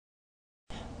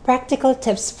Practical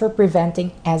tips for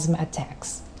preventing asthma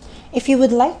attacks. If you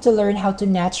would like to learn how to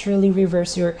naturally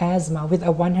reverse your asthma with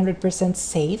a 100%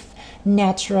 safe,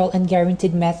 natural, and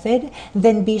guaranteed method,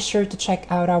 then be sure to check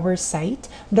out our site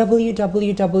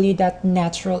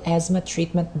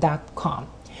www.naturalasthmatreatment.com.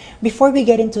 Before we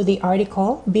get into the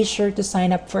article, be sure to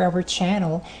sign up for our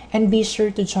channel and be sure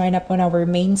to join up on our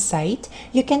main site.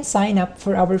 You can sign up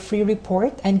for our free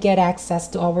report and get access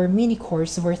to our mini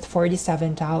course worth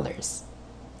 $47.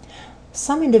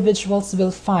 Some individuals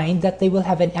will find that they will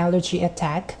have an allergy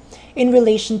attack in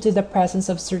relation to the presence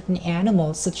of certain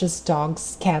animals such as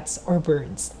dogs, cats, or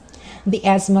birds. The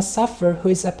asthma sufferer who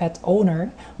is a pet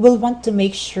owner will want to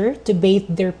make sure to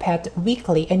bathe their pet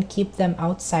weekly and keep them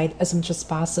outside as much as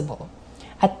possible.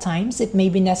 At times, it may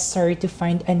be necessary to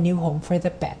find a new home for the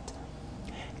pet.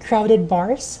 Crowded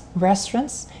bars,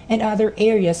 restaurants, and other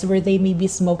areas where they may be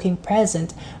smoking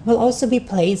present will also be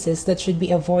places that should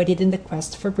be avoided in the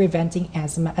quest for preventing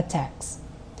asthma attacks.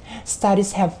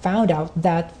 Studies have found out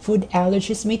that food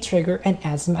allergies may trigger an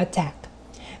asthma attack.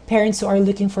 Parents who are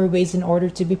looking for ways in order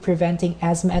to be preventing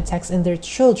asthma attacks in their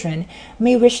children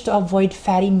may wish to avoid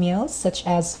fatty meals such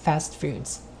as fast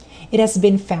foods. It has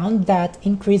been found that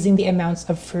increasing the amounts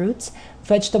of fruits,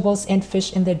 vegetables, and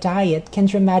fish in the diet can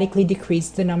dramatically decrease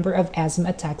the number of asthma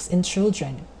attacks in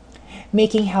children.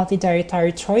 Making healthy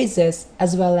dietary choices,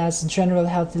 as well as general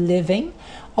healthy living,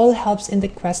 all helps in the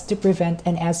quest to prevent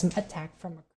an asthma attack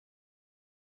from occurring.